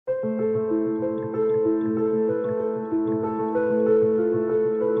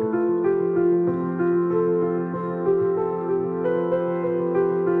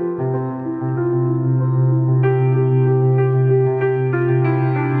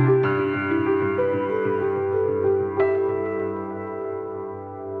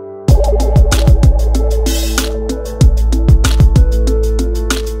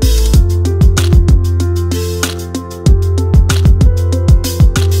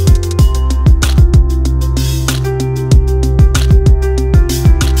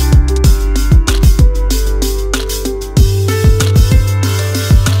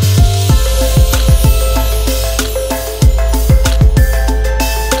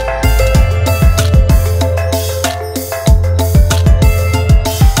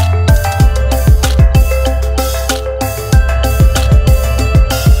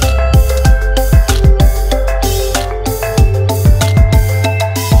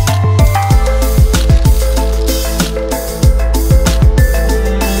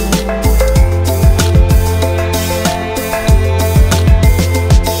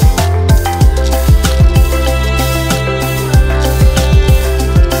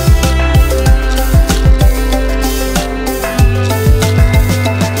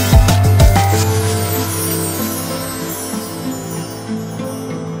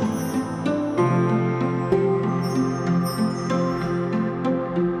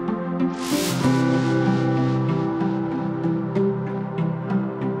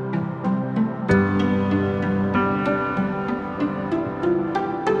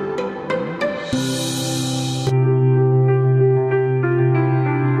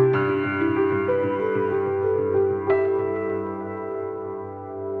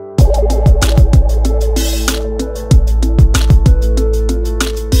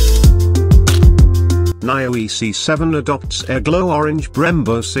NIO EC7 adopts Airglow Orange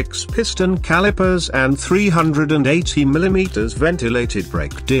Brembo 6-piston calipers and 380mm ventilated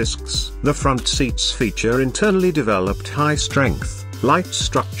brake discs. The front seats feature internally developed high-strength, light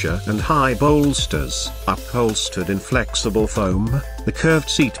structure and high bolsters. Upholstered in flexible foam, the curved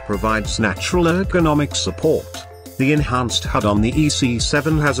seat provides natural ergonomic support. The enhanced HUD on the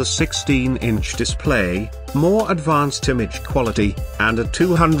EC7 has a 16-inch display, more advanced image quality, and a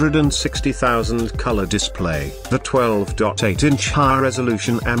 260,000 color display. The 12.8-inch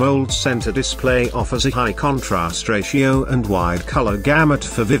high-resolution AMOLED center display offers a high contrast ratio and wide color gamut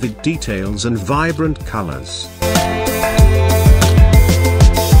for vivid details and vibrant colors.